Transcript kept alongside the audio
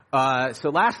So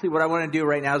lastly, what I want to do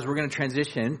right now is we're going to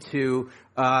transition to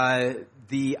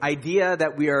the idea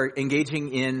that we are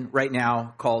engaging in right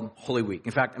now called Holy Week.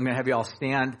 In fact, I'm going to have you all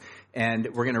stand and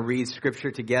we're going to read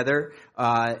scripture together.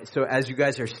 So as you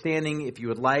guys are standing, if you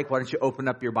would like, why don't you open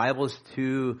up your Bibles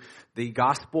to the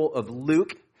Gospel of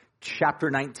Luke, chapter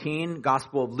 19,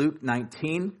 Gospel of Luke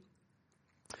 19.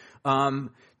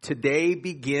 Today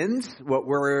begins what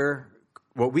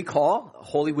we call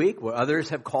Holy Week, what others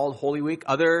have called Holy Week.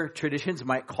 Other traditions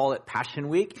might call it Passion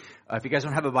Week. If you guys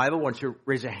don't have a Bible, why don't you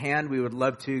raise a hand? We would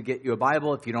love to get you a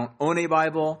Bible. If you don't own a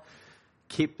Bible,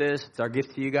 keep this. It's our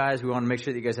gift to you guys. We want to make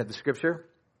sure that you guys have the scripture.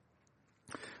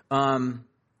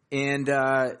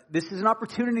 This is an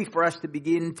opportunity for us to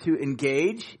begin to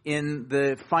engage in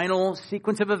the final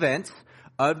sequence of events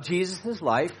of Jesus'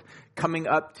 life, coming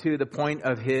up to the point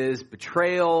of his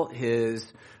betrayal,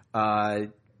 his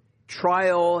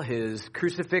trial, his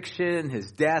crucifixion,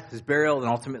 his death, his burial, and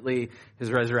ultimately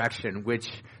his resurrection, which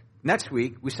next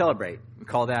week we celebrate. We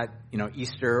call that,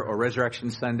 Easter or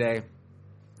Resurrection Sunday.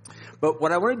 But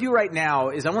what I want to do right now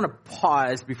is I want to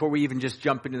pause before we even just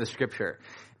jump into the scripture.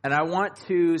 And I want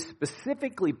to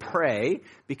specifically pray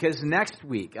because next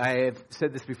week, I have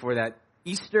said this before, that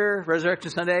Easter,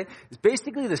 Resurrection Sunday, is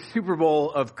basically the Super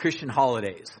Bowl of Christian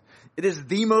holidays. It is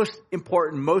the most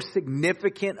important, most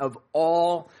significant of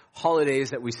all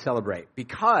holidays that we celebrate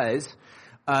because,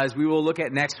 as we will look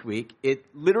at next week, it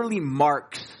literally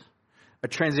marks a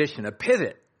transition, a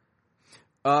pivot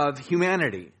of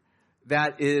humanity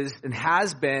that is and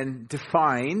has been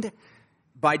defined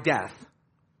by death.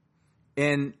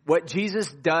 And what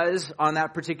Jesus does on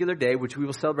that particular day, which we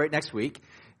will celebrate next week,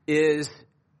 is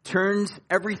turns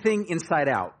everything inside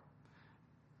out,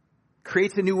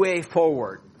 creates a new way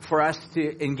forward for us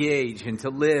to engage and to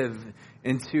live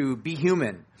and to be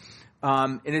human.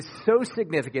 And it's so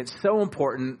significant, so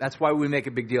important. That's why we make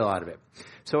a big deal out of it.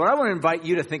 So what I want to invite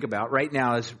you to think about right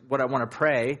now is what I want to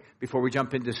pray before we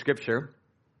jump into scripture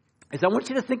is I want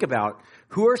you to think about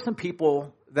who are some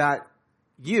people that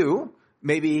you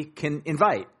maybe can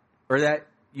invite or that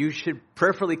you should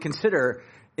prayerfully consider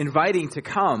inviting to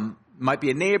come. Might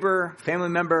be a neighbor, family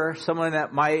member, someone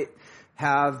that might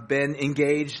have been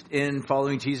engaged in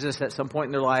following Jesus at some point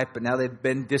in their life, but now they've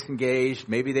been disengaged.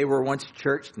 Maybe they were once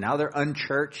churched, now they're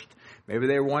unchurched. Maybe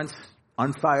they were once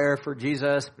on fire for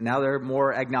Jesus, but now they're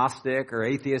more agnostic or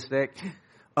atheistic.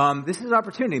 This is an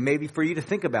opportunity maybe for you to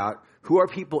think about who are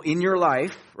people in your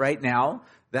life right now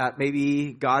that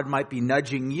maybe God might be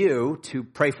nudging you to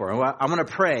pray for. I'm going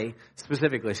to pray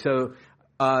specifically. So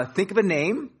think of a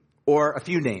name or a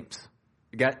few names.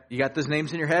 You got those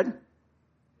names in your head?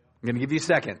 I'm going to give you a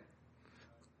second.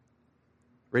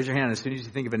 Raise your hand as soon as you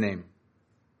think of a name.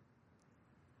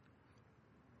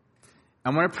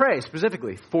 I'm going to pray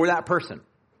specifically for that person.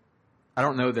 I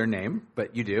don't know their name,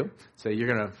 but you do. So you're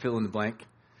going to fill in the blank.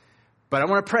 But I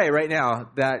want to pray right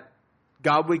now that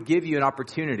God would give you an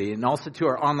opportunity, and also to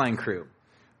our online crew.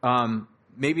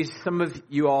 Maybe some of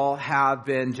you all have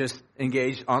been just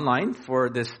engaged online for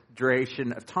this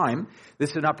duration of time.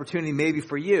 This is an opportunity maybe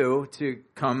for you to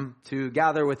come to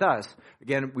gather with us.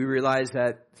 Again, we realize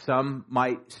that some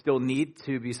might still need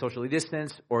to be socially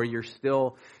distanced, or you're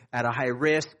still at a high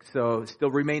risk, so still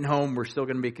remain home. We're still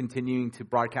going to be continuing to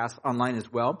broadcast online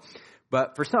as well.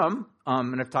 But for some,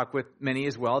 and I've talked with many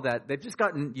as well, that they've just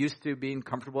gotten used to being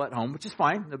comfortable at home, which is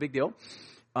fine, no big deal.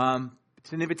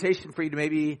 It's an invitation for you to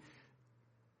maybe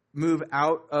move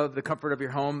out of the comfort of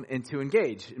your home and to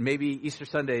engage. Maybe Easter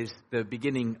Sunday is the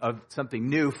beginning of something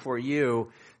new for you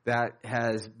that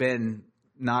has been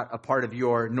not a part of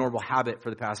your normal habit for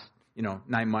the past, 9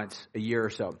 months, a year or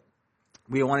so.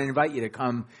 We want to invite you to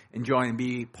come and join and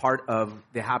be part of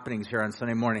the happenings here on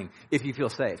Sunday morning, if you feel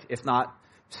safe. If not,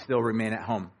 still remain at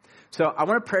home. So I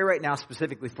want to pray right now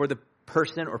specifically for the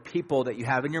person or people that you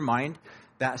have in your mind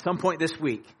that at some point this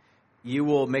week, you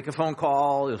will make a phone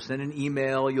call, you'll send an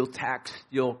email, you'll text,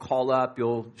 you'll call up,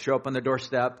 you'll show up on their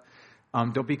doorstep.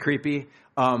 Don't be creepy.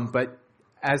 But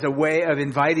as a way of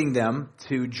inviting them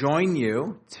to join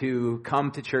you to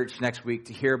come to church next week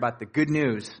to hear about the good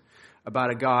news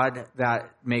about a God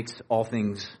that makes all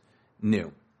things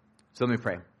new. So let me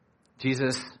pray.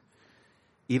 Jesus,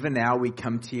 even now we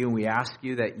come to you and we ask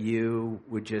you that you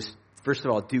would just, first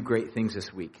of all, do great things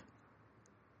this week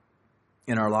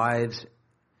in our lives,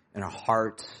 in our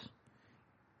hearts,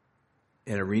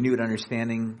 in a renewed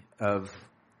understanding of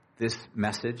this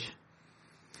message.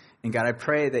 And God, I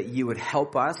pray that you would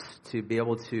help us to be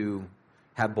able to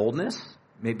have boldness.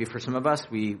 Maybe for some of us,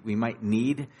 we might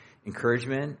need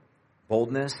encouragement,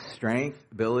 boldness, strength,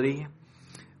 ability.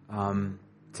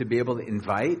 to be able to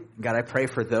invite. God, I pray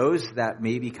for those that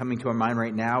may be coming to our mind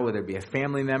right now, whether it be a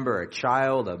family member, a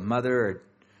child, a mother,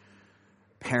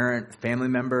 a parent, family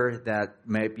member that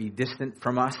might be distant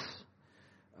from us,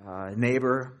 a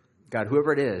neighbor. God,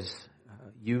 whoever it is,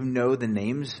 you know the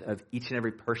names of each and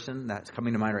every person that's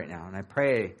coming to mind right now. And I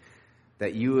pray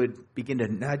that you would begin to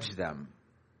nudge them,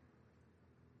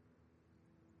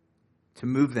 to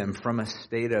move them from a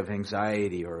state of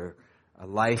anxiety or a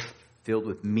life filled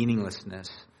with meaninglessness,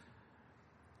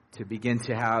 to begin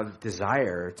to have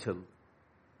desire to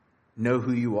know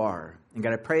who you are. And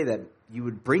God, I pray that you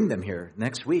would bring them here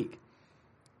next week,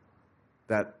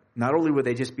 that not only would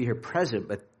they just be here present,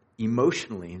 but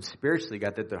emotionally and spiritually,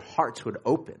 God, that their hearts would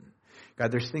open.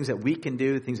 God, there's things that we can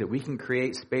do, things that we can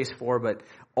create space for, but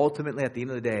ultimately at the end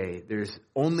of the day, there's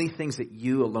only things that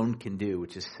you alone can do,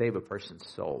 which is save a person's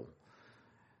soul.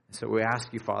 So we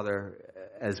ask you, Father,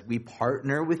 as we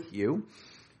partner with you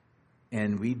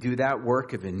and we do that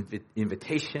work of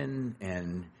invitation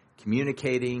and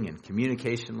communicating and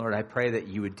communication, Lord, I pray that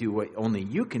you would do what only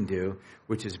you can do,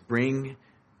 which is bring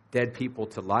dead people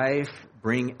to life,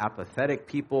 bring apathetic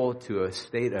people to a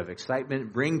state of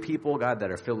excitement, bring people, God,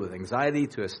 that are filled with anxiety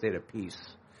to a state of peace.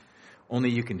 Only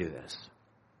you can do this.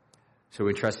 So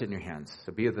we trust it in your hands.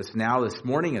 So be with us now this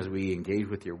morning as we engage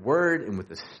with your word and with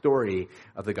the story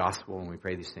of the gospel. And we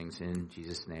pray these things in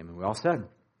Jesus' name. And we all said,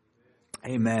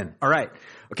 amen. All right.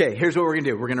 Okay, here's what we're going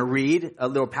to do. We're going to read a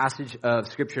little passage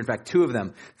of scripture. In fact, two of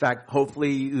them. In fact,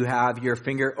 hopefully you have your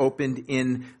finger opened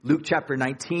in Luke chapter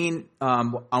 19.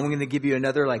 I'm going to give you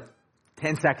another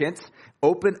 10 seconds.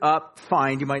 Open up,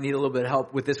 find, you might need a little bit of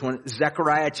help with this one,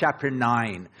 Zechariah chapter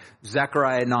 9.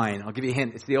 Zechariah 9. I'll give you a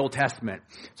hint. It's the Old Testament.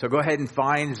 So go ahead and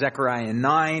find Zechariah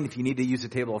 9. If you need to use a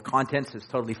table of contents, it's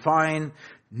totally fine.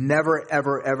 Never,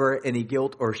 ever, ever any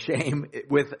guilt or shame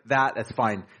with that. That's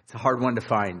fine. It's a hard one to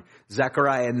find.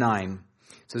 Zechariah 9.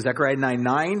 So Zechariah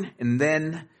 9:9, and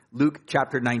then Luke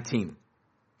chapter 19.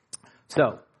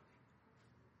 So,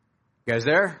 you guys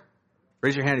there?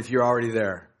 Raise your hand if you're already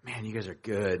there. Man, you guys are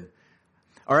good.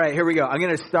 All right, here we go. I'm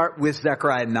going to start with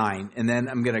Zechariah 9, and then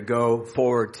I'm going to go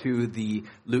forward to the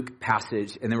Luke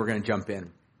passage, and then we're going to jump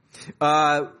in.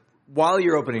 While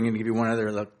you're opening, I'm going to give you one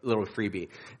other little freebie.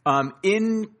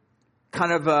 In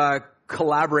kind of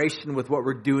collaboration with what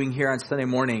we're doing here on Sunday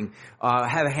morning, I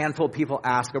have a handful of people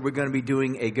ask, are we going to be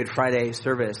doing a Good Friday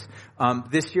service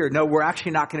this year? No, we're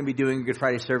actually not going to be doing a Good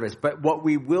Friday service. But what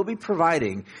we will be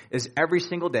providing is every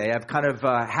single day, I've kind of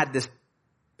had this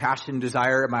passion,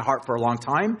 desire in my heart for a long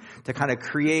time to kind of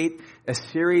create a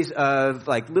series of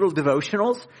little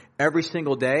devotionals every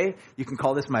single day. You can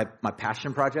call this my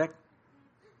passion project.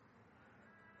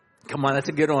 Come on, that's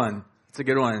a good one. It's a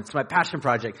good one. It's my passion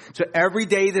project. So every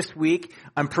day this week,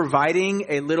 I'm providing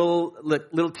a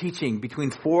little teaching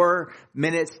between 4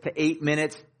 minutes to 8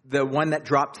 minutes. The one that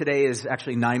dropped today is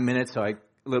actually 9 minutes, so I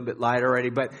a little bit light already,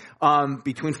 but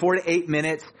between 4 to 8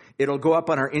 minutes. It'll go up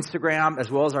on our Instagram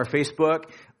as well as our Facebook.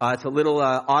 It's a little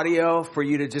audio for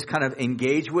you to just kind of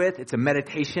engage with. It's a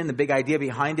meditation. The big idea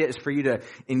behind it is for you to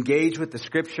engage with the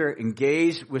scripture,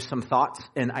 engage with some thoughts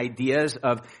and ideas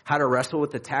of how to wrestle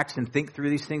with the text and think through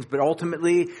these things, but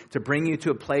ultimately to bring you to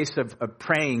a place of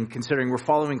praying, considering we're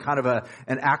following kind of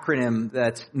an acronym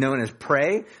that's known as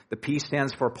PRAY. The P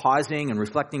stands for pausing and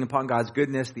reflecting upon God's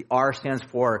goodness. The R stands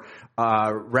for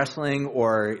wrestling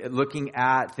or looking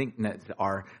at,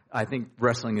 I think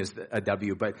wrestling is a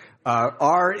W, but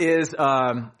R is,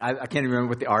 I can't even remember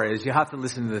what the R is. You have to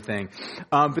listen to the thing.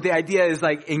 But the idea is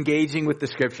engaging with the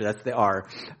scripture. That's the R.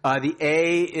 The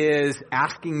A is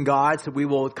asking God, so we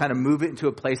will kind of move it into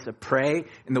a place of pray.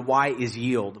 And the Y is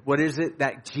yield. What is it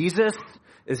that Jesus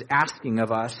is asking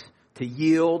of us to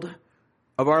yield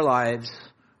of our lives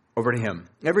over to Him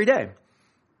every day?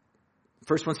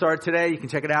 First one started today. You can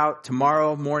check it out.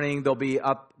 Tomorrow morning, they'll be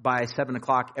up by 7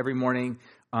 o'clock every morning.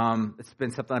 It's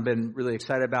been something I've been really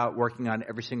excited about working on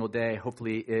every single day.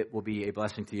 Hopefully it will be a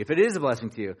blessing to you. If it is a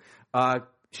blessing to you,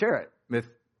 share it with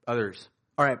others.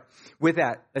 All right. With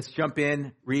that, let's jump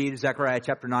in, read Zechariah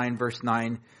chapter 9, verse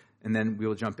 9, and then we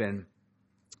will jump in.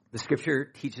 The scripture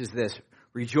teaches this: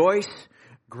 rejoice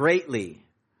greatly,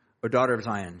 O daughter of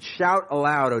Zion. Shout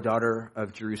aloud, O daughter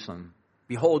of Jerusalem.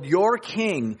 Behold, your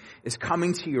king is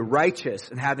coming to you, righteous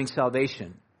and having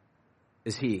salvation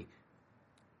is he.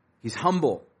 He's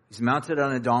humble. He's mounted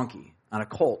on a donkey, on a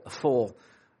colt, a foal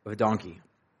of a donkey.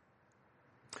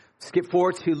 Skip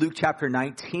forward to Luke chapter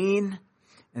 19,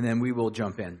 and then we will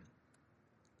jump in.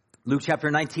 Luke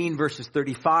chapter 19, verses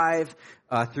 35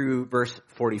 through verse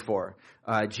 44.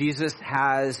 Jesus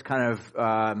has kind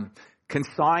of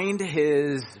consigned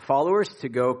his followers to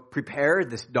go prepare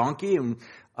this donkey. And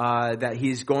that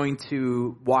he's going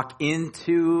to walk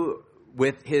into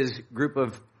with his group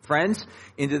of friends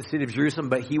into the city of Jerusalem,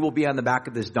 but he will be on the back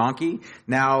of this donkey.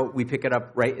 Now we pick it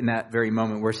up right in that very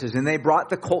moment where it says, and they brought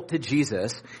the colt to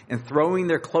Jesus, and throwing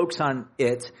their cloaks on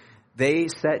it, they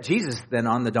set Jesus then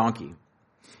on the donkey.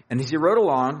 And as he rode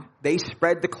along, they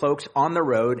spread the cloaks on the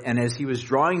road, and as he was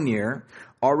drawing near,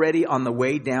 already on the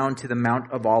way down to the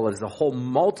Mount of Olives, the whole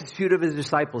multitude of his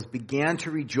disciples began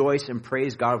to rejoice and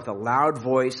praise God with a loud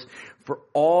voice for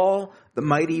all the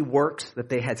mighty works that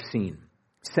they had seen,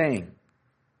 saying,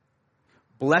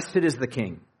 Blessed is the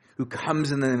King who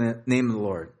comes in the name of the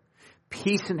Lord.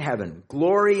 Peace in heaven,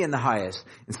 glory in the highest.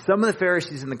 And some of the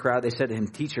Pharisees in the crowd, they said to him,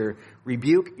 Teacher,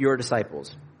 rebuke your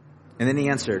disciples. And then he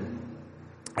answered,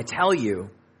 I tell you,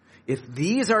 if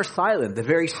these are silent, the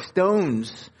very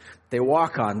stones they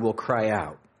walk on will cry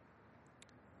out.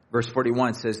 Verse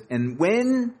 41 says, and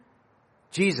when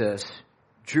Jesus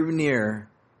drew near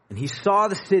and he saw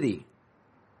the city,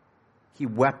 he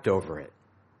wept over it,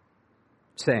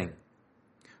 saying,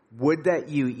 would that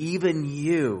you, even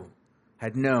you,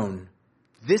 had known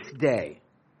this day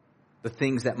the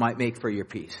things that might make for your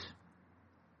peace.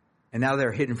 And now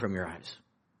they're hidden from your eyes.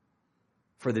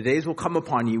 For the days will come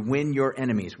upon you when your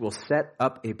enemies will set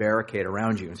up a barricade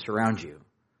around you and surround you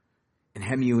and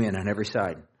hem you in on every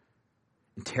side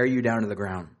and tear you down to the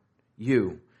ground,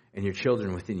 you and your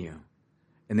children within you.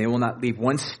 And they will not leave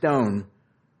one stone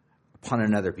upon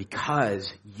another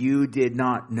because you did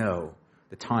not know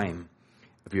the time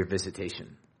of your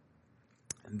visitation.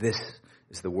 And this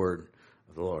is the word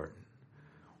of the Lord.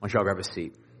 Why don't you all grab a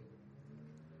seat?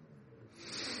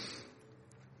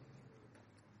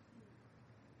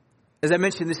 As I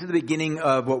mentioned, this is the beginning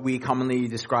of what we commonly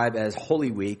describe as Holy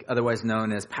Week, otherwise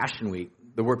known as Passion Week.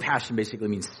 The word passion basically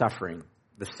means suffering,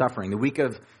 the week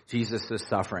of Jesus'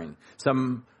 suffering.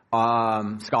 Some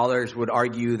scholars would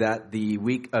argue that the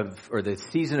week of, or the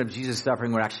season of Jesus'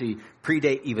 suffering would actually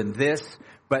predate even this,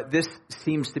 but this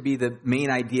seems to be the main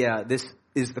idea. This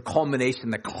is the culmination,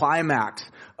 the climax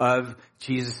of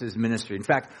Jesus' ministry. In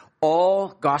fact, all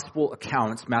gospel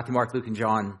accounts, Matthew, Mark, Luke, and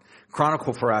John,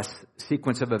 chronicle for us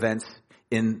sequence of events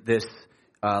in this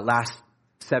last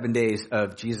 7 days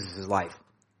of Jesus' life.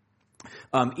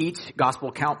 Each gospel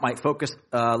account might focus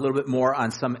a little bit more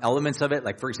on some elements of it.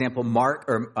 Like, for example,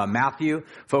 Matthew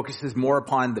focuses more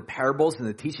upon the parables and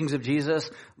the teachings of Jesus.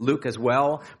 Luke as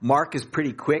well. Mark is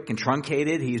pretty quick and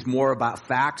truncated. He's more about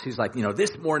facts. He's like,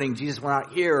 this morning Jesus went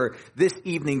out here, or this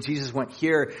evening Jesus went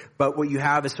here. But what you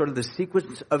have is sort of the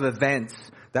sequence of events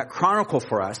that chronicle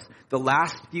for us the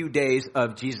last few days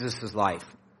of Jesus' life,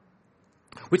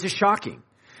 which is shocking.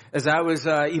 As I was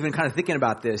even kind of thinking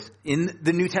about this, in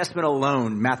the New Testament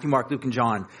alone, Matthew, Mark, Luke, and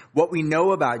John, what we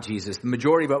know about Jesus, the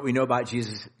majority of what we know about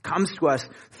Jesus, comes to us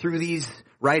through these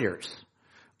writers.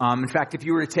 In fact, if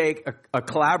you were to take a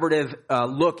collaborative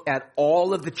look at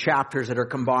all of the chapters that are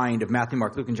combined of Matthew,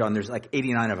 Mark, Luke, and John, there's like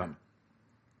 89 of them.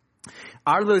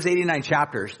 Out of those 89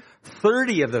 chapters,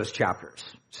 30 of those chapters,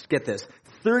 just get this,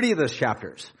 30 of those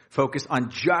chapters focus on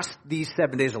just these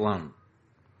 7 days alone.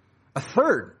 A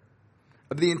third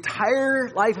of the entire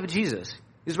life of Jesus. He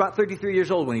was about 33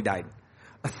 years old when he died.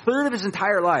 A third of his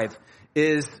entire life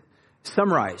is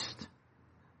summarized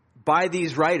by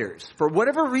these writers. For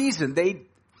whatever reason, they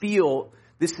feel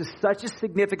this is such a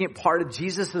significant part of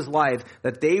Jesus' life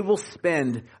that they will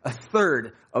spend a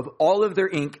third of all of their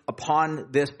ink upon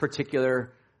this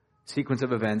particular sequence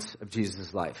of events of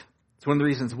Jesus' life. It's one of the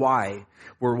reasons why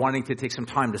we're wanting to take some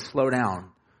time to slow down,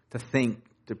 to think,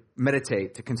 to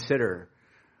meditate, to consider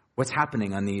what's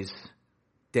happening on these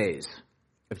days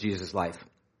of Jesus' life.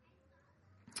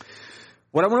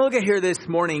 What I want to look at here this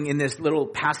morning in this little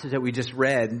passage that we just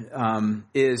read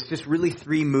is just really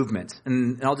three movements.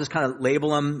 And I'll just kind of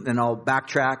label them, and I'll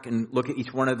backtrack and look at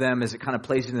each one of them as it kind of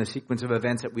plays in the sequence of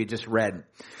events that we just read.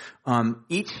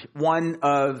 Each one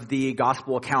of the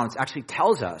gospel accounts actually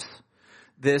tells us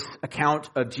this account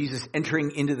of Jesus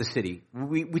entering into the city.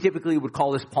 We typically would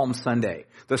call this Palm Sunday,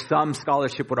 though some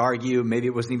scholarship would argue maybe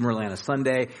it wasn't even really on a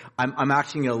Sunday. I'm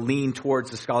actually going to lean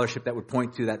towards the scholarship that would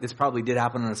point to that this probably did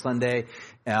happen on a Sunday.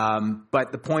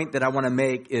 But the point that I want to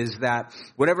make is that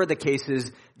whatever the case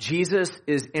is, Jesus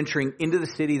is entering into the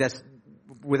city. That's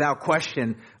without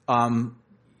question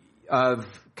of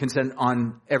consent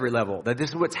on every level, that this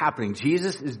is what's happening.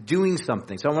 Jesus is doing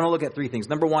something. So I want to look at three things.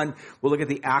 Number one, we'll look at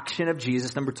the action of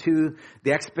Jesus. Number two,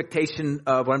 the expectation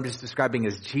of what I'm just describing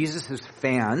as Jesus'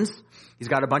 fans. He's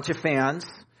got a bunch of fans.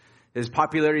 His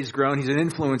popularity's grown. He's an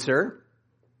influencer.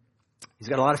 He's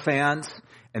got a lot of fans.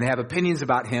 And they have opinions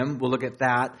about him. We'll look at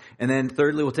that. And then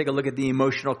thirdly, we'll take a look at the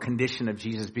emotional condition of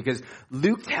Jesus, because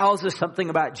Luke tells us something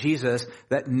about Jesus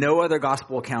that no other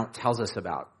gospel account tells us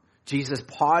about. Jesus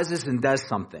pauses and does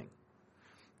something.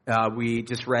 We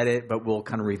just read it, but we'll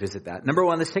kind of revisit that. Number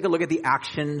one, let's take a look at the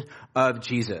action of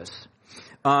Jesus.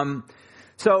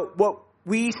 So what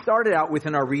we started out with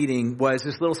in our reading was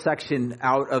this little section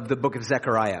out of the book of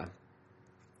Zechariah.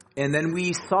 And then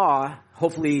we saw,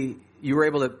 hopefully you were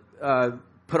able to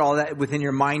put all that within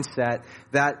your mindset,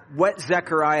 that what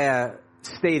Zechariah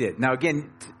stated. Now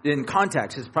again, in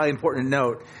context, it's probably important to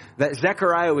note that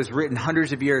Zechariah was written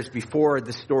hundreds of years before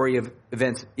the story of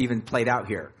events even played out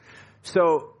here.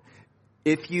 So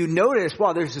if you notice,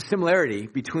 well, there's a similarity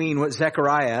between what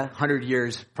Zechariah,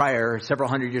 several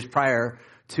hundred years prior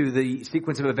to the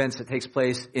sequence of events that takes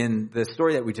place in the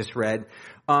story that we just read,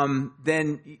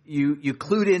 then you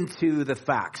clued into the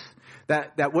facts.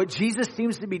 That what Jesus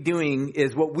seems to be doing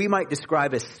is what we might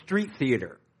describe as street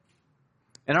theater.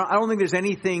 And I don't think there's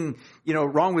anything,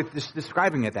 wrong with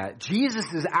describing it that.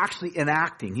 Jesus is actually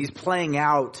enacting. He's playing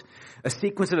out a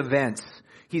sequence of events.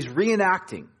 He's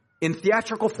reenacting in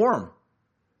theatrical form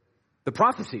the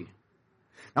prophecy.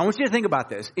 Now I want you to think about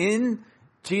this. In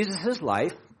Jesus'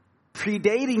 life,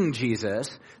 predating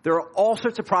Jesus, there are all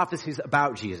sorts of prophecies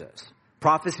about Jesus.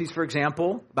 Prophecies, for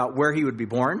example, about where he would be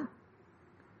born,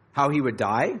 how he would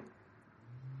die,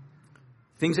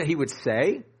 things that he would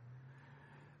say.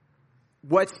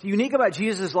 What's unique about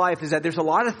Jesus' life is that there's a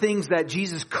lot of things that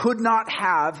Jesus could not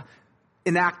have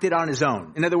enacted on his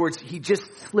own. In other words, he just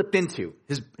slipped into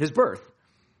his birth.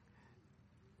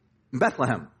 In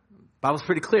Bethlehem. The Bible's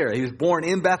pretty clear. He was born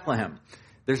in Bethlehem.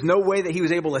 There's no way that he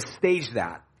was able to stage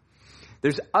that.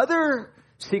 There's other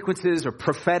sequences or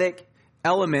prophetic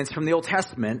elements from the Old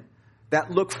Testament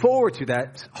that look forward to,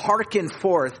 that hearken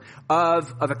forth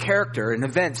of a character, an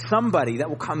event, somebody that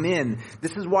will come in.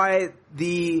 This is why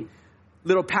the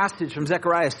little passage from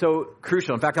Zechariah is so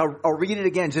crucial. In fact, I'll read it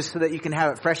again just so that you can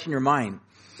have it fresh in your mind.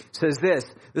 It says this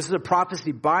is a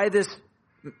prophecy by this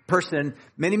person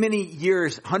many, many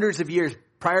years, hundreds of years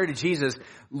prior to Jesus,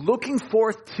 looking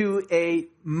forth to a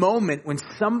moment when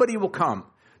somebody will come.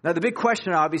 Now, the big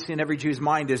question, obviously, in every Jew's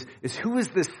mind is who is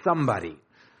this somebody?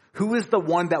 Who is the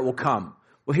one that will come?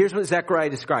 Well, here's what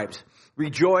Zechariah describes.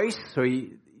 Rejoice. So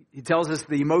he tells us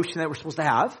the emotion that we're supposed to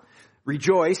have.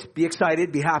 Rejoice, be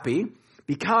excited, be happy,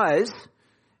 because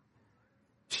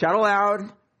shout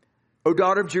aloud, O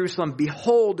daughter of Jerusalem,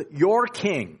 behold your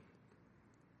king.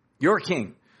 Your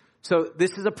king. So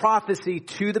this is a prophecy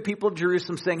to the people of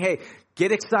Jerusalem saying, hey,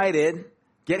 get excited,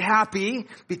 get happy,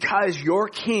 because your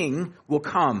king will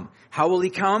come. How will he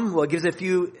come? Well, it gives a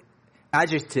few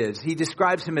adjectives. He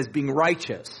describes him as being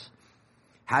righteous,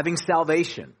 having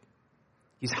salvation.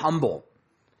 He's humble.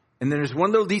 And then there's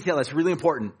one little detail that's really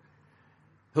important.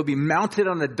 He'll be mounted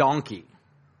on a donkey.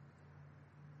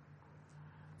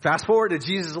 Fast forward to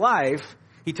Jesus' life,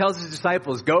 he tells his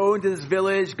disciples, go into this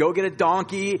village, go get a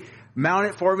donkey, mount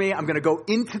it for me. I'm going to go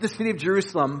into the city of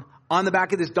Jerusalem on the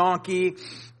back of this donkey,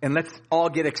 and let's all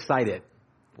get excited.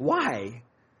 Why?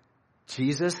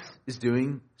 Jesus is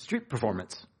doing street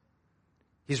performance.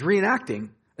 He's reenacting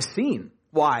a scene.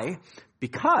 Why?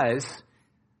 Because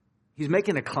he's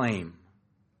making a claim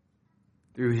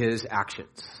through his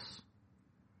actions.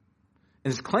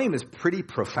 And his claim is pretty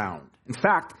profound. In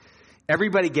fact,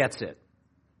 everybody gets it.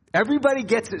 Everybody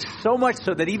gets it so much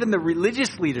so that even the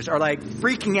religious leaders are like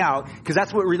freaking out, because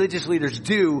that's what religious leaders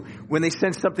do when they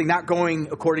sense something not going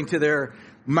according to their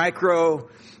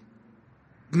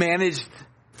micro-managed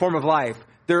form of life.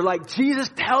 They're like, Jesus,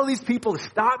 tell these people to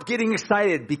stop getting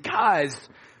excited because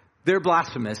they're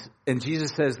blasphemous. And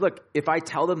Jesus says, look, if I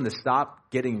tell them to stop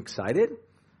getting excited,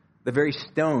 the very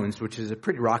stones, which is a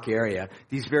pretty rocky area,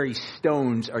 these very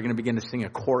stones are going to begin to sing a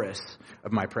chorus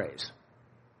of my praise.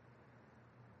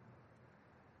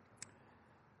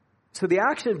 So the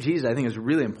action of Jesus, I think, is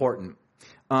really important.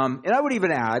 And I would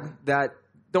even add that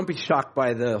don't be shocked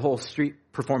by the whole street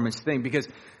performance thing, because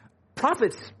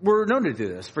prophets were known to do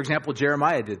this. For example,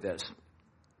 Jeremiah did this.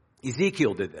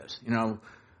 Ezekiel did this.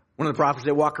 One of the prophets,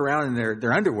 they walk around in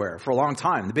their underwear for a long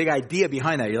time. The big idea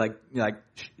behind that, you're like,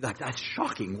 that's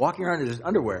shocking, walking around in his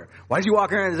underwear. Why is he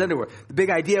walking around in his underwear? The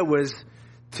big idea was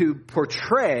to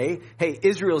portray, hey,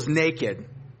 Israel's naked.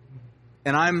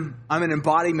 And I'm an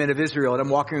embodiment of Israel, and I'm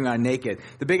walking around naked.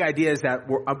 The big idea is that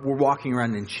we're walking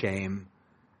around in shame,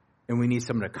 and we need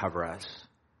someone to cover us.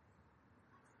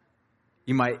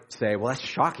 You might say, well, that's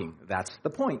shocking. That's the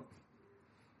point.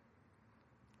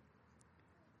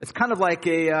 It's kind of like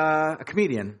a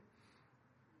comedian,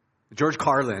 George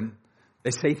Carlin. They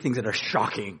say things that are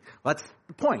shocking. Well, that's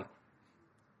the point.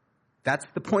 That's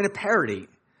the point of parody.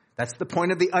 That's the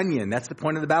point of the Onion. That's the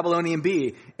point of the Babylonian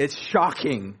Bee. It's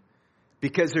shocking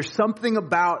because there's something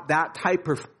about that type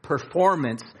of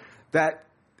performance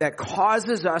that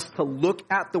causes us to look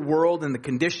at the world and the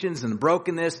conditions and the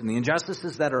brokenness and the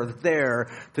injustices that are there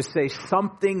to say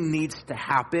something needs to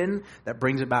happen that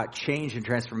brings about change and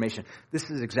transformation.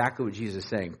 This is exactly what Jesus is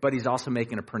saying. But he's also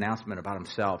making a pronouncement about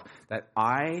himself that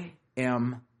I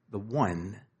am the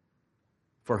one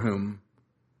for whom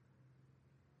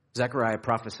Zechariah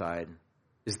prophesied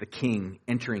is the king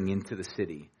entering into the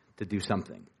city to do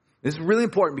something. This is really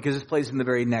important because this plays in the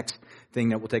very next thing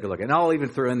that we'll take a look at. And I'll even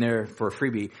throw in there for a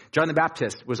freebie. John the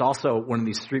Baptist was also one of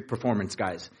these street performance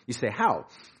guys. You say, how?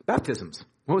 Baptisms.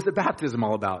 What was the baptism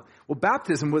all about? Well,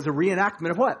 baptism was a reenactment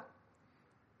of what?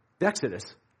 The Exodus.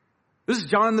 This is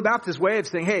John the Baptist's way of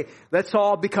saying, hey, let's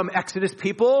all become Exodus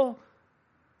people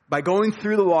by going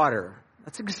through the water.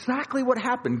 That's exactly what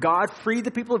happened. God freed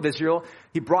the people of Israel.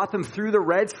 He brought them through the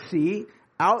Red Sea,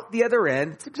 out the other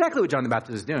end. It's exactly what John the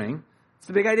Baptist is doing. It's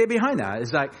the big idea behind that.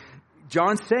 It's like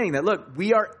John's saying that, look,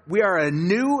 we are a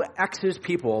new Exodus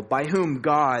people by whom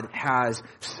God has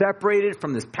separated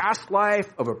from this past life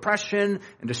of oppression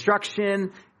and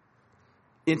destruction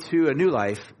into a new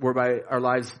life whereby our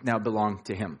lives now belong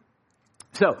to him.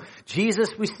 So,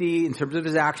 Jesus, we see, in terms of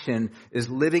his action, is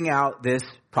living out this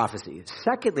prophecy.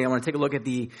 Secondly, I want to take a look at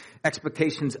the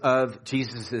expectations of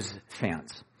Jesus'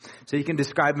 fans. So you can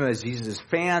describe them as Jesus'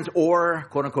 fans or,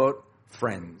 quote-unquote,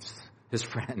 friends. His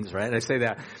friends, right? I say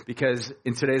that because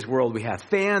in today's world, we have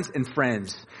fans and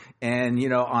friends. And,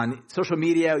 on social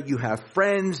media, you have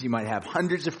friends. You might have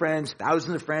hundreds of friends,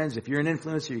 thousands of friends. If you're an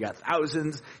influencer, you got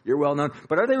thousands. You're well known.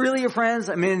 But are they really your friends?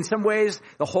 I mean, in some ways,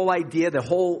 the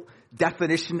whole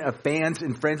definition of fans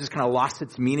and friends has kind of lost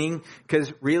its meaning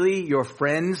because really your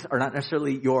friends are not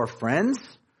necessarily your friends.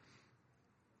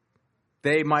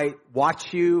 They might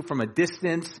watch you from a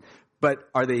distance, but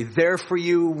are they there for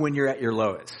you when you're at your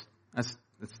lowest?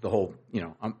 That's the whole, I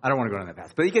don't want to go down that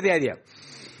path, but you get the idea.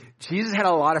 Jesus had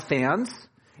a lot of fans,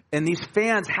 and these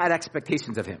fans had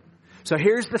expectations of him. So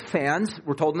here's the fans.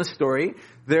 We're told in the story.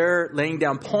 They're laying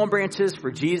down palm branches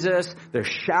for Jesus. They're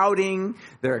shouting.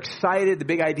 They're excited. The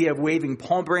big idea of waving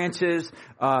palm branches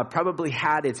probably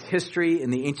had its history in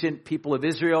the ancient people of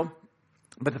Israel.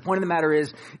 But the point of the matter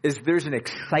is there's an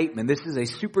excitement. This is a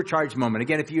supercharged moment.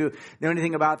 Again, if you know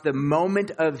anything about the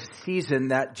moment of season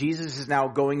that Jesus is now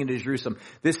going into Jerusalem,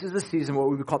 this is the season what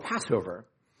we would call Passover.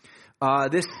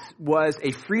 This was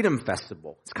a freedom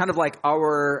festival. It's kind of like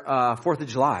our 4th of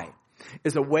July.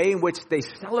 It's a way in which they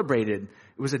celebrated.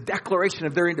 It was a declaration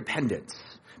of their independence.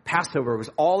 Passover was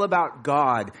all about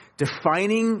God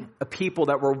defining a people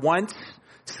that were once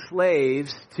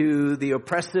slaves to the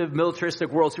oppressive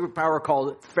militaristic world superpower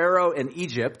called Pharaoh and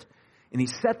Egypt, and he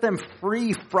set them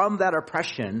free from that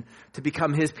oppression to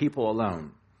become his people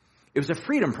alone. It was a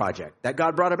freedom project that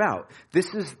God brought about.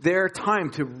 This is their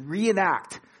time to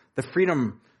reenact the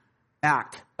freedom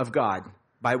act of God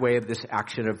by way of this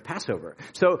action of Passover.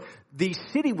 So the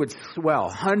city would swell.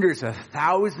 Hundreds of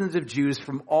thousands of Jews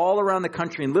from all around the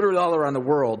country and literally all around the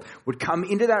world would come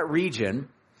into that region.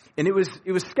 And it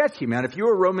was sketchy, man. If you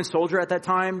were a Roman soldier at that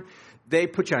time, they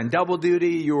put you on double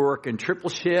duty. You were working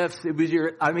triple shifts.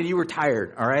 You were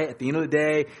tired, all right? At the end of the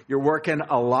day, you're working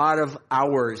a lot of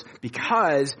hours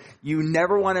because you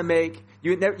never want to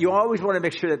you always want to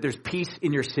make sure that there's peace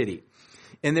in your city.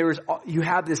 And you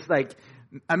have this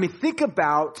think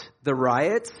about the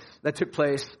riots that took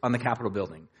place on the Capitol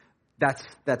building.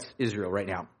 That's Israel right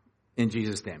now in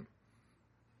Jesus' name.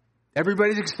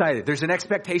 Everybody's excited. There's an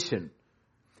expectation.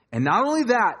 And not only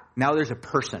that, now there's a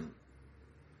person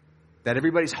that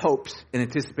everybody's hopes and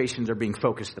anticipations are being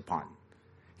focused upon.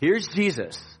 Here's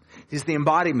Jesus. He's the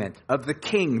embodiment of the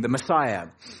King, the Messiah.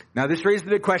 Now this raises the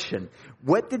big question.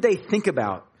 What did they think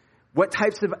about? What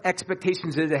types of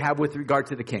expectations did they have with regard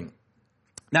to the King?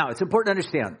 Now, it's important to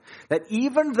understand that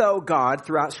even though God,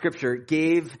 throughout Scripture,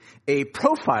 gave a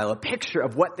profile, a picture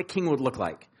of what the king would look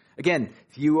like. Again,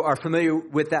 if you are familiar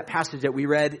with that passage that we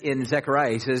read in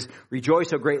Zechariah, he says,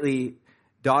 "Rejoice, O greatly,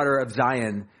 daughter of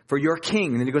Zion, for your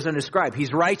king," and then he goes on to describe,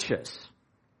 he's righteous.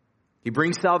 He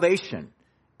brings salvation,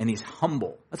 and he's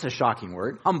humble. That's a shocking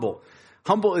word, humble.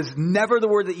 Humble is never the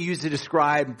word that you use to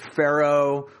describe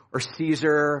Pharaoh or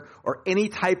Caesar or any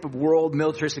type of world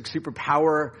militaristic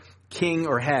superpower king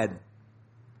or head.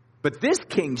 But this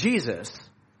king, Jesus,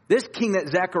 this king that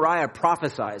Zechariah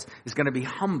prophesies is going to be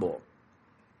humble.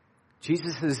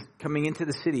 Jesus is coming into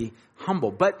the city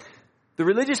humble. But the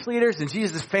religious leaders and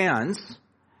Jesus' fans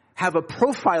have a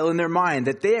profile in their mind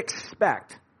that they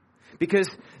expect. Because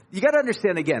you got to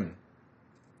understand again,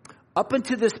 up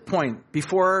until this point,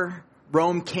 before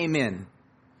Rome came in,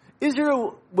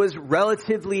 Israel was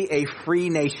relatively a free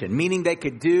nation, meaning they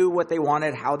could do what they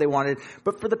wanted, how they wanted.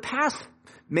 But for the past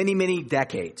many, many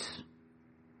decades,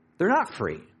 they're not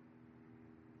free.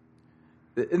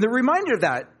 And the reminder of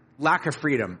that lack of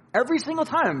freedom, every single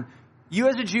time you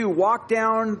as a Jew walk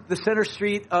down the center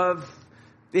street of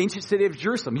the ancient city of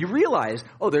Jerusalem, you realize,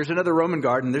 oh, there's another Roman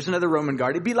guard and there's another Roman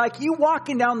guard. It'd be like you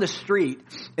walking down the street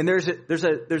and there's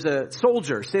a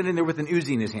soldier standing there with an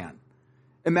Uzi in his hand.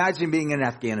 Imagine being in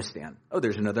Afghanistan. Oh,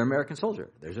 there's another American soldier.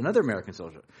 There's another American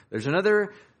soldier. There's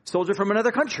another soldier from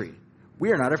another country.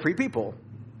 We are not a free people.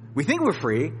 We think we're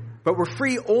free, but we're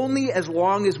free only as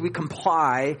long as we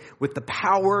comply with the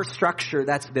power structure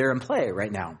that's there in play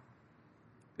right now.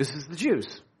 This is the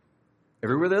Jews.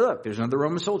 Everywhere they look, there's another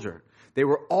Roman soldier. They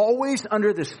were always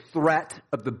under this threat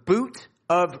of the boot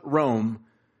of Rome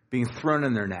being thrown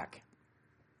in their neck.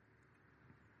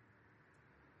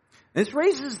 And this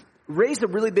raised a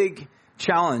really big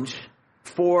challenge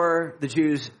for the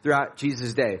Jews throughout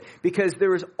Jesus' day, because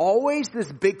there was always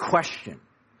this big question.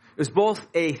 It was both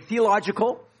a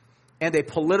theological and a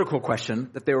political question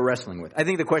that they were wrestling with. I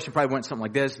think the question probably went something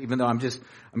like this, even though I'm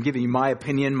giving you my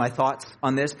opinion, my thoughts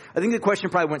on this. I think the question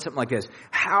probably went something like this.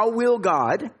 How will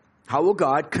God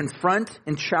confront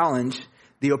and challenge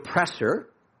the oppressor?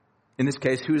 In this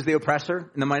case, who is the oppressor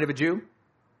in the mind of a Jew?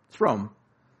 It's Rome.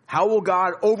 How will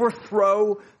God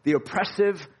overthrow the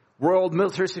oppressive world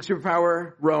militaristic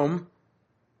superpower, Rome,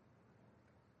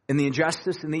 and the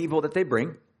injustice and the evil that they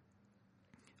bring,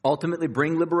 ultimately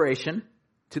bring liberation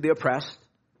to the oppressed,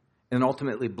 and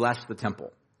ultimately bless the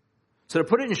temple? So to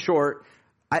put it in short,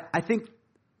 I think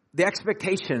the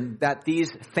expectation that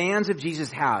these fans of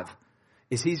Jesus have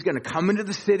is he's going to come into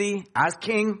the city as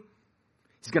king.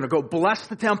 He's going to go bless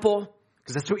the temple,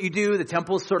 because that's what you do. The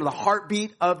temple is sort of the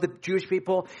heartbeat of the Jewish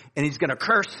people. And he's going to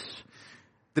curse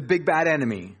the big bad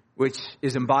enemy, which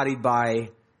is embodied by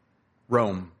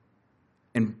Rome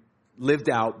and lived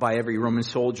out by every Roman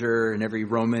soldier and every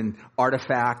Roman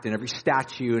artifact and every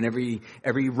statue and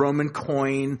every Roman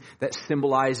coin that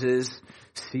symbolizes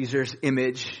Caesar's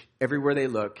image. Everywhere they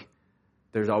look,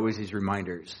 there's always these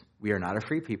reminders. We are not a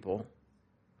free people.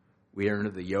 We are under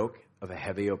the yoke of a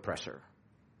heavy oppressor.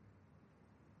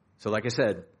 So like I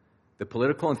said, the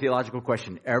political and theological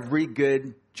question every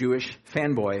good Jewish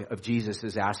fanboy of Jesus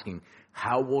is asking,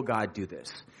 how will God do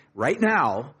this? Right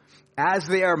now, as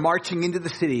they are marching into the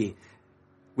city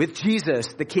with Jesus,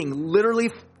 the king,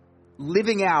 literally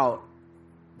living out,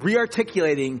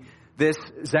 re-articulating this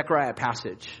Zechariah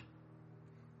passage,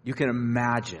 you can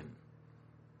imagine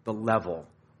the level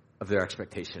of their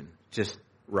expectation just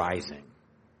rising.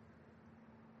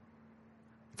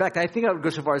 In fact, I think I would go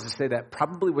so far as to say that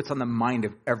probably what's on the mind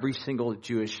of every single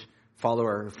Jewish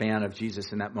follower or fan of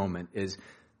Jesus in that moment is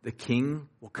the king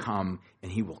will come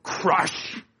and he will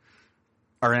crush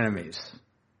our enemies.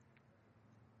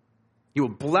 He will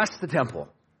bless the temple.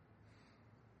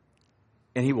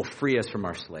 And he will free us from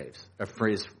our slaves, or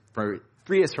free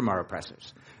us from our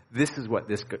oppressors. This is what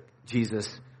this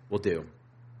Jesus will do.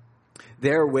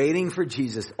 They're waiting for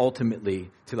Jesus ultimately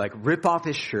to rip off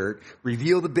his shirt,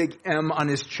 reveal the big M on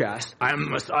his chest. I'm the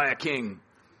Messiah King.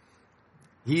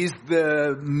 He's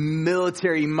the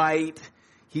military might.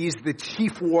 He's the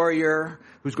chief warrior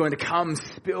who's going to come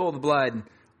spill the blood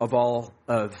of all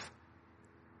of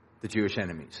the Jewish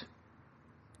enemies.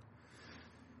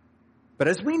 But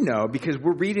as we know, because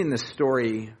we're reading this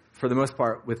story for the most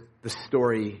part with the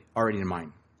story already in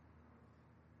mind,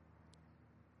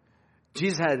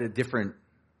 Jesus had a different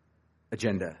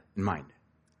agenda in mind.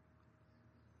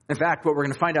 In fact, what we're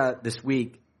going to find out this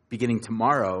week, beginning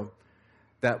tomorrow,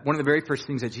 that one of the very first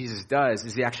things that Jesus does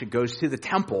is he actually goes to the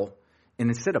temple, and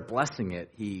instead of blessing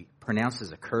it, he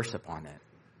pronounces a curse upon it.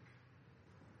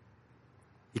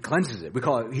 He cleanses it.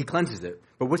 He cleanses it.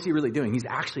 But what's he really doing? He's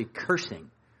actually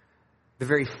cursing the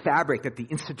very fabric, that the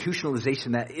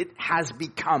institutionalization that it has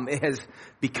become. It has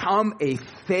become a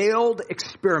failed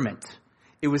experiment.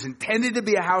 It was intended to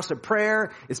be a house of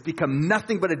prayer. It's become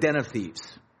nothing but a den of thieves.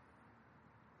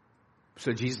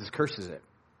 So Jesus curses it.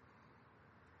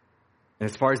 And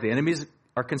as far as the enemies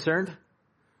are concerned,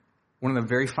 one of the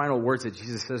very final words that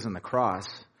Jesus says on the cross,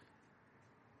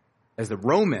 as the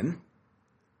Roman,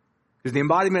 who's the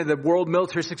embodiment of the world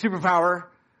militaristic superpower,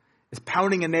 is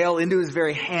pounding a nail into his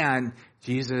very hand,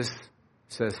 Jesus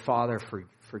says, Father,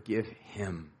 forgive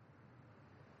him.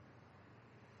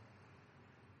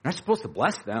 You're not supposed to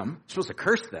bless them. You're supposed to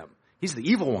curse them. He's the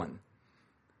evil one.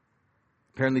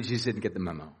 Apparently, Jesus didn't get the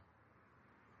memo.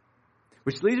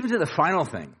 Which leads me to the final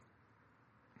thing.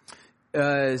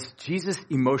 Is Jesus'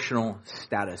 emotional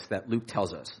status that Luke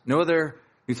tells us. No other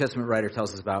New Testament writer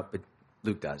tells us about, but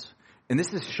Luke does. And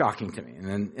this is shocking to me.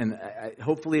 And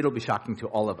hopefully it'll be shocking to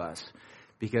all of us.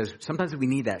 Because sometimes we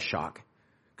need that shock.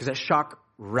 Because that shock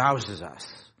rouses us.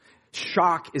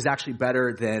 Shock is actually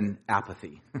better than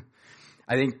apathy.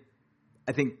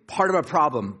 I think part of our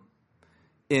problem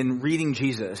in reading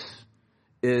Jesus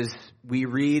is we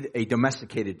read a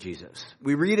domesticated Jesus.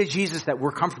 We read a Jesus that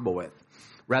we're comfortable with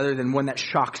rather than one that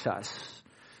shocks us.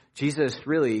 Jesus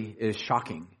really is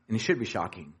shocking, and he should be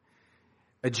shocking.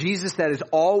 A Jesus that is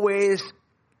always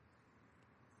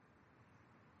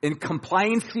in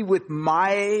compliancy with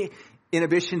my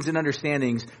inhibitions and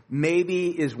understandings maybe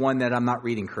is one that I'm not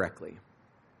reading correctly.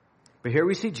 But here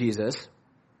we see Jesus.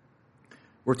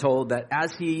 We're told that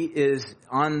as he is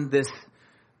on this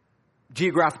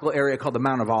geographical area called the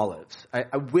Mount of Olives.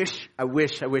 I wish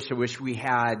we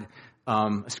had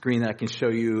a screen that I can show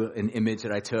you an image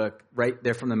that I took right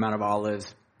there from the Mount of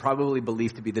Olives, probably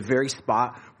believed to be the very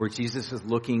spot where Jesus is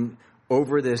looking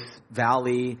over this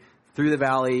valley, through the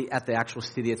valley at the actual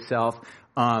city itself.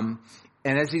 And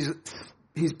as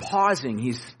he's pausing,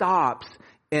 he stops,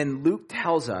 and Luke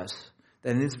tells us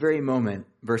that in this very moment,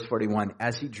 verse 41,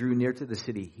 as he drew near to the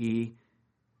city, he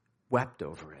wept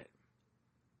over it.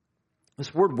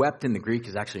 This word wept in the Greek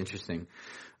is actually interesting.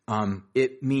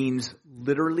 It means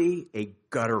literally a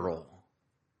guttural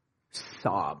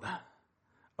sob,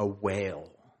 a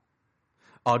wail.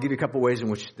 I'll give you a couple ways in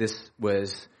which this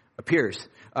appears.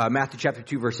 Matthew chapter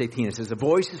 2, verse 18, it says, "A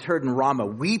voice is heard in Ramah,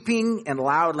 weeping and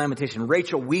loud lamentation."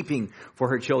 Rachel weeping for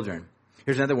her children.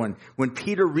 Here's another one. When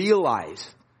Peter realized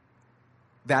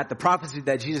that the prophecy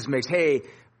that Jesus makes, hey,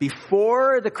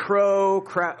 before the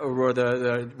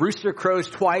the rooster crows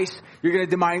twice, you're going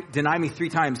to deny me 3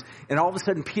 times. And all of a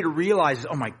sudden, Peter realizes,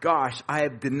 oh my gosh, I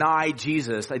have denied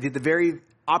Jesus. I did the very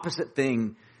opposite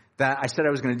thing that I said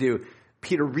I was going to do.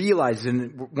 Peter realizes,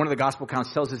 and one of the gospel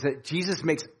accounts tells us that Jesus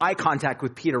makes eye contact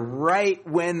with Peter right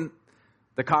when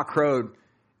the cock crowed.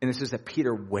 And it says that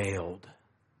Peter wailed.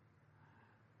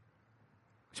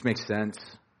 Which makes sense.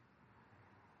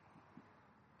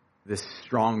 This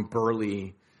strong,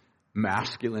 burly,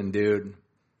 masculine dude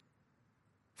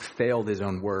failed his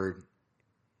own word,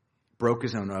 broke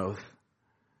his own oath.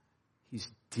 He's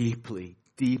deeply,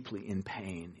 deeply in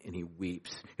pain, and he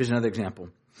weeps. Here's another example.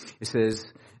 It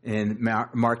says in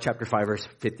Mark chapter 5, verse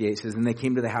 58, it says, "And they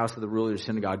came to the house of the ruler of the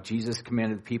synagogue. Jesus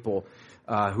commanded the people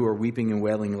who were weeping and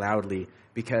wailing loudly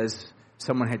because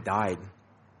someone had died."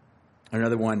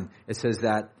 Another one, it says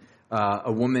that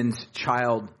a woman's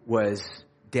child was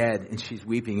dead and she's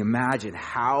weeping. Imagine,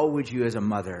 how would you as a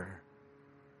mother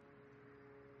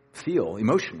feel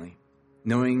emotionally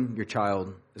knowing your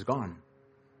child is gone?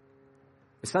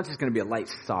 It's not just going to be a light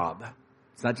sob.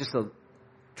 It's not just a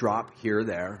drop here or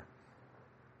there,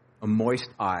 a moist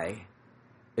eye.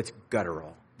 It's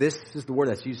guttural. This is the word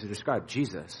that's used to describe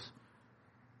Jesus.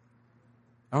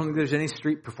 I don't think there's any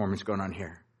street performance going on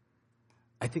here.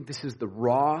 I think this is the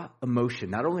raw emotion,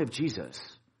 not only of Jesus,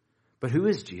 but who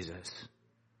is Jesus?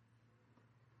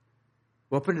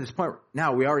 Well, up until this point,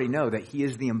 now we already know that he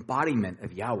is the embodiment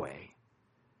of Yahweh.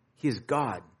 He is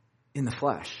God in the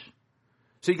flesh.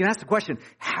 So you can ask the question,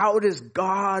 how does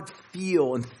God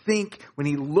feel and think when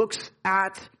he looks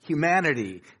at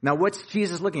humanity? Now, what's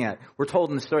Jesus looking at? We're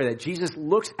told in the story that Jesus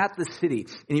looks at the city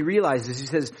and he realizes, he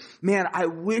says, man, I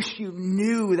wish you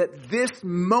knew that this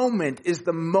moment is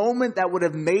the moment that would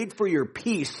have made for your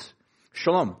peace,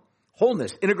 shalom,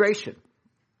 wholeness, integration.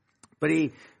 But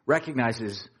he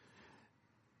recognizes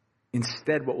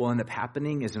instead what will end up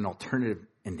happening is an alternative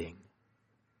ending.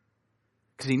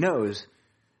 Because he knows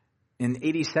in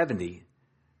AD 70,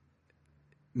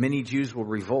 many Jews will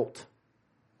revolt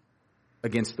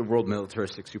against the world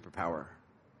militaristic superpower.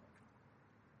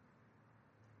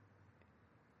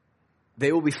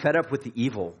 They will be fed up with the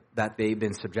evil that they've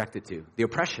been subjected to, the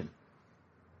oppression.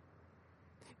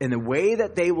 And the way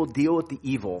that they will deal with the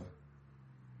evil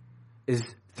is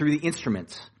through the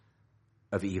instruments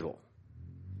of evil.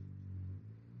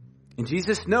 And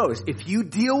Jesus knows if you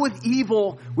deal with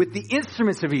evil with the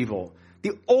instruments of evil,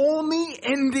 the only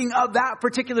ending of that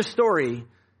particular story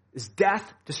is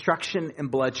death, destruction,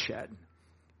 and bloodshed.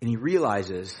 And he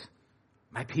realizes,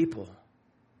 my people,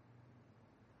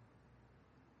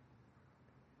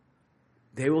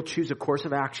 they will choose a course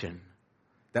of action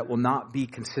that will not be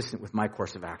consistent with my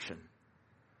course of action.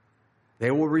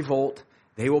 They will revolt,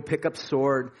 they will pick up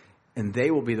sword, and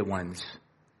they will be the ones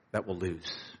that will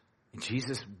lose. And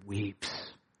Jesus weeps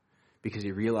because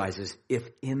he realizes if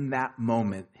in that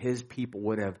moment his people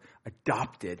would have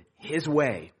adopted his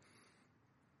way,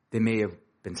 they may have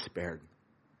been spared.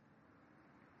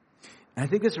 And I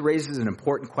think this raises an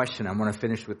important question. I want to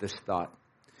finish with this thought.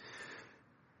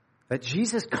 that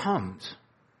Jesus comes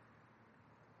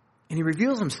and he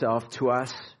reveals himself to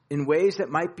us in ways that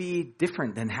might be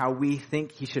different than how we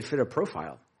think he should fit a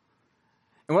profile.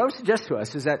 And what I would suggest to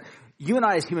us is that you and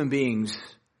I as human beings,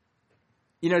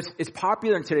 it's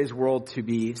popular in today's world to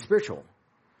be spiritual,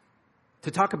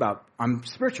 to talk about, I'm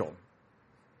spiritual,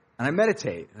 and I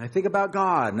meditate, and I think about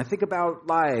God, and I think about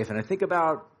life, and I think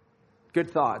about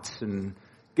good thoughts and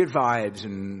good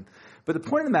vibes. But the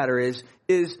point of the matter is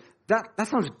that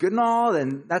sounds good and all,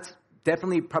 and that's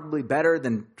definitely probably better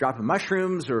than dropping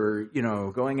mushrooms or,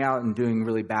 going out and doing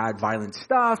really bad, violent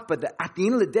stuff. But at the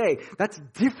end of the day, that's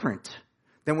different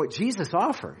than what Jesus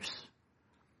offers.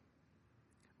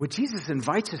 What Jesus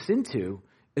invites us into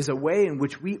is a way in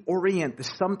which we orient the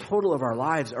sum total of our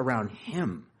lives around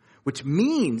him, which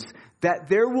means that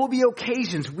there will be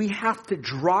occasions we have to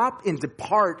drop and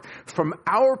depart from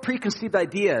our preconceived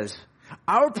ideas,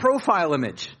 our profile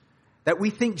image that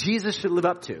we think Jesus should live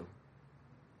up to.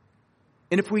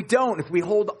 And if we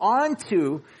hold on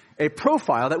to a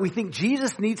profile that we think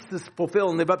Jesus needs to fulfill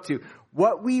and live up to,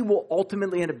 what we will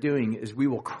ultimately end up doing is we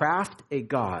will craft a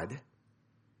God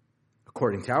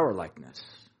according to our likeness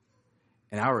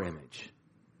and our image.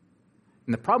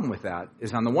 And the problem with that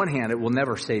is, on the one hand, it will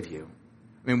never save you.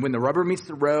 I mean, when the rubber meets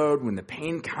the road, when the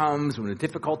pain comes, when the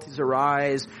difficulties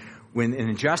arise, when an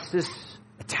injustice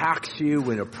attacks you,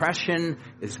 when oppression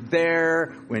is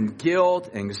there, when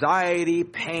guilt, anxiety,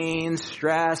 pain,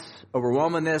 stress,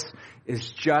 overwhelmedness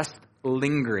is just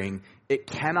lingering, it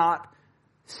cannot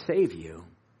save you.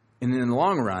 And in the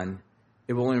long run,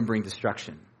 it will only bring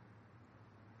destruction.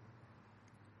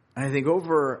 And I think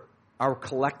over our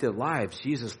collective lives,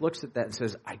 Jesus looks at that and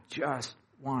says, I just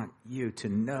want you to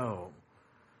know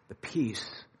the peace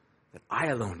that I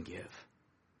alone give.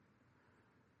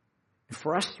 And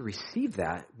for us to receive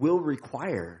that will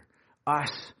require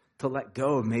us to let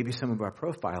go of maybe some of our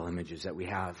profile images that we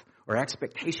have or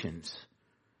expectations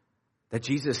that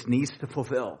Jesus needs to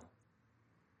fulfill,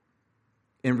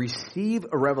 and receive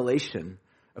a revelation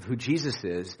of who Jesus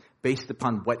is based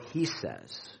upon what he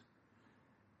says.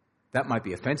 That might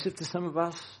be offensive to some of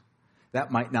us.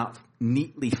 That might not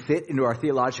neatly fit into our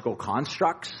theological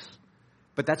constructs,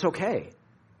 but that's okay.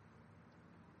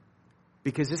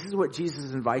 Because this is what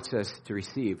Jesus invites us to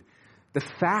receive. The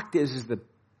fact is the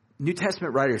New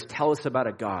Testament writers tell us about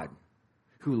a God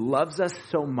who loves us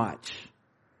so much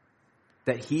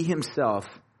that he himself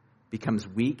becomes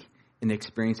weak and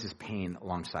experiences pain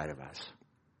alongside of us.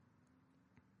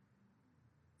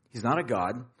 He's not a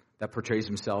God that portrays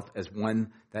himself as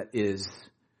one that is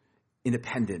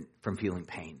independent from feeling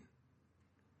pain.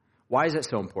 Why is that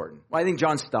so important? Well, I think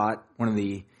John Stott, one of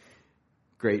the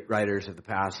great writers of the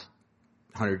past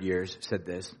 100 years, said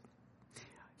this.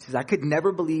 He says, I could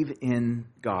never believe in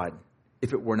God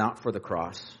if it were not for the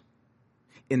cross.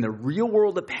 In the real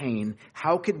world of pain,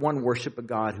 how could one worship a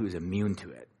God who is immune to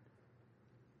it?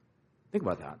 Think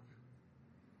about that.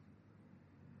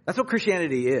 That's what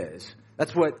Christianity is.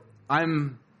 That's what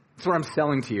I'm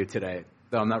selling to you today,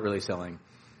 though I'm not really selling.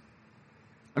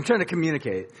 I'm trying to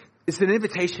communicate. It's an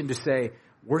invitation to say,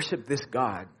 worship this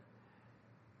God.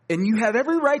 And you have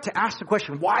every right to ask the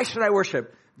question, why should I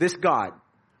worship this God?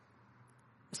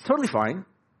 It's totally fine.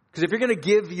 Because if you're going to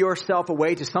give yourself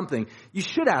away to something, you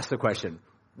should ask the question,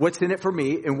 what's in it for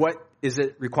me and what is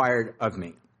it required of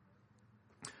me?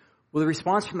 Well, the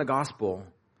response from the gospel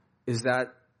is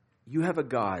that you have a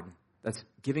God that's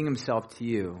giving himself to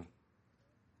you,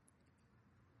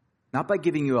 not by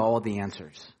giving you all of the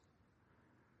answers,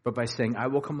 but by saying, I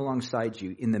will come alongside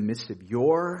you in the midst of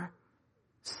your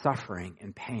suffering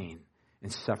and pain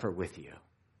and suffer with you.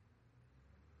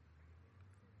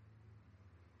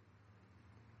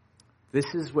 This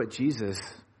is what Jesus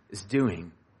is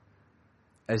doing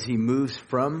as he moves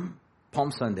from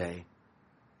Palm Sunday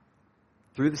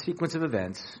through the sequence of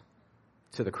events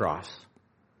to the cross.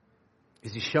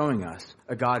 Is he's showing us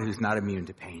a God who's not immune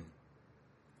to pain.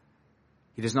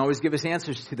 He doesn't always give us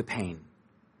answers to the pain,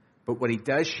 but what he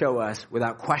does show us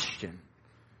without question,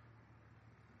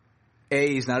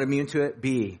 A, he's not immune to it.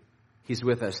 B, he's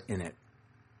with us in it.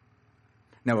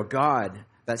 Now, a God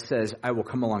that says, I will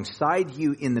come alongside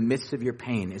you in the midst of your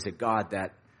pain is a God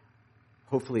that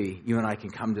hopefully you and I can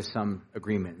come to some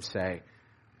agreement and say,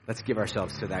 let's give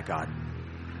ourselves to that God.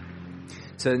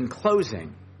 So in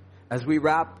closing, as we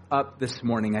wrap up this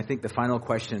morning, I think the final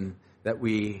question that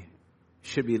we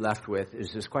should be left with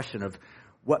is this question of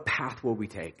what path will we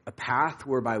take? A path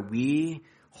whereby we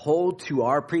hold to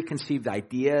our preconceived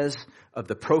ideas of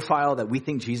the profile that we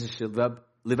think Jesus should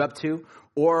live up to,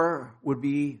 or would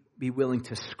we be willing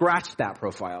to scratch that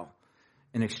profile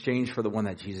in exchange for the one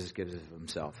that Jesus gives of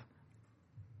himself?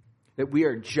 that we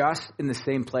are just in the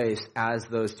same place as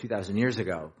those 2,000 years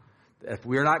ago. If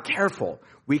we're not careful,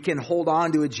 we can hold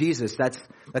on to a Jesus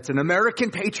that's an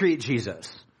American patriot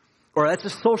Jesus, or that's a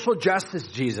social justice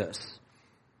Jesus.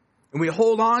 And we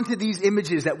hold on to these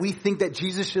images that we think that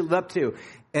Jesus should live up to.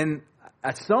 And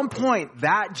at some point,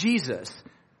 that Jesus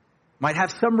might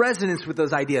have some resonance with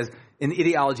those ideas and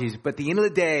ideologies, but at the end of the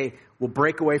day, will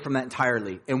break away from that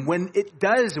entirely. And when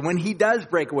he does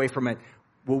break away from it,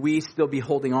 will we still be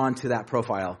holding on to that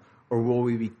profile, or will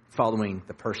we be following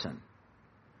the person?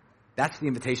 That's the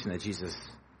invitation that Jesus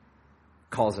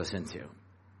calls us into,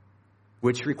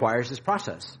 which requires this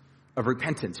process of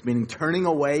repentance, meaning turning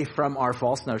away from our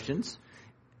false notions,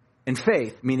 and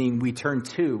faith, meaning we turn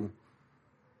to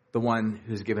the one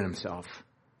who's given himself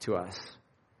to us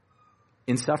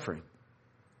in suffering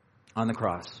on the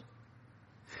cross.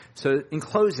 So in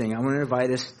closing, I want to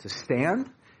invite us to stand.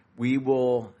 We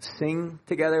will sing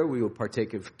together. We will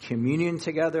partake of communion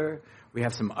together. We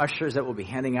have some ushers that will be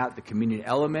handing out the communion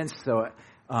elements. So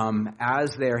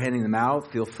as they are handing them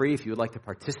out, feel free, if you would like to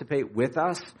participate with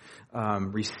us,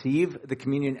 receive the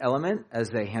communion element as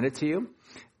they hand it to you.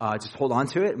 Just hold on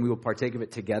to it, and we will partake of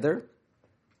it together.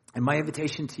 And my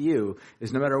invitation to you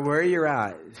is, no matter where you're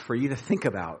at, for you to think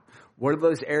about what are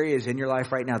those areas in your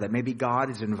life right now that maybe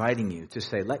God is inviting you to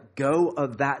say, let go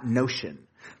of that notion.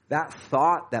 That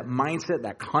thought, that mindset,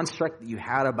 that construct that you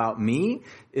had about me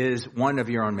is one of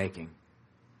your own making.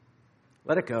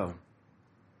 Let it go.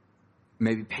 It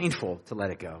may be painful to let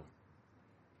it go.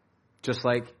 Just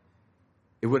like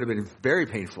it would have been very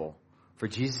painful for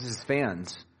Jesus'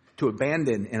 fans to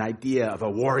abandon an idea of a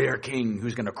warrior king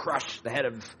who's going to crush the head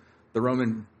of the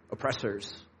Roman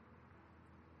oppressors.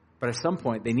 But at some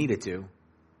point they needed to.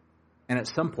 And at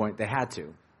some point they had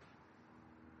to.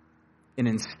 And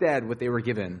instead, what they were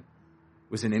given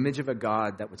was an image of a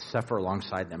God that would suffer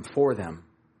alongside them, for them,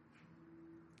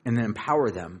 and then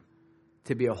empower them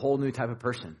to be a whole new type of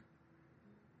person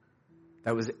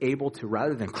that was able to,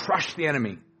 rather than crush the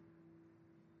enemy,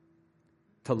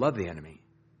 to love the enemy.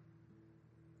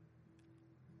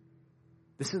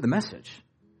 This is the message.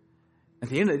 At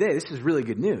the end of the day, this is really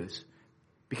good news,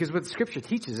 because what the Scripture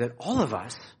teaches is that all of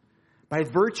us, by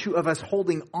virtue of us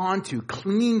holding on to,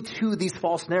 clinging to these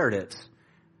false narratives,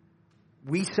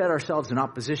 we set ourselves in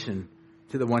opposition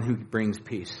to the one who brings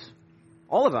peace.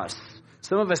 All of us.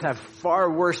 Some of us have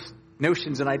far worse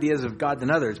notions and ideas of God than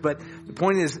others, but the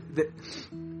point is that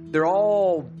they're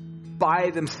all by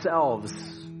themselves.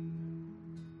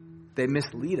 They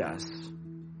mislead us.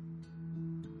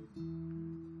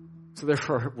 So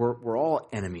therefore, we're all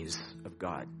enemies of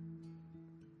God.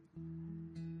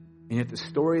 And yet the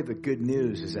story of the good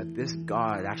news is that this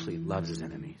God actually loves his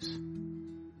enemies.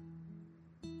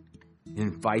 He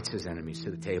invites his enemies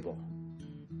to the table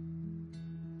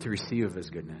to receive of his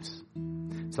goodness.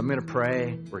 So I'm going to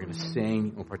pray, we're going to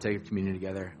sing, we'll partake of communion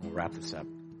together, and we'll wrap this up.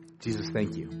 Jesus,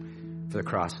 thank you for the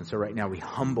cross. And so right now we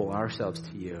humble ourselves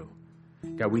to you.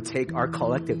 God, we take our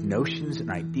collective notions and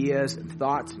ideas and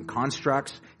thoughts and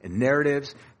constructs and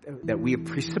narratives that we have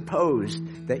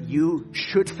presupposed that you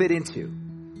should fit into.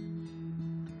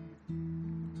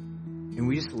 And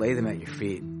we just lay them at your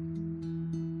feet.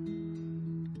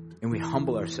 And we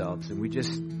humble ourselves, and we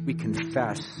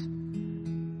confess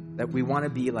that we want to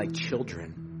be like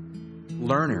children,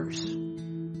 learners,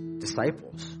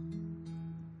 disciples,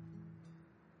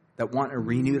 that want a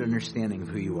renewed understanding of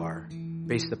who you are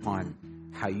based upon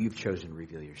how you've chosen to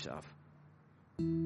reveal yourself.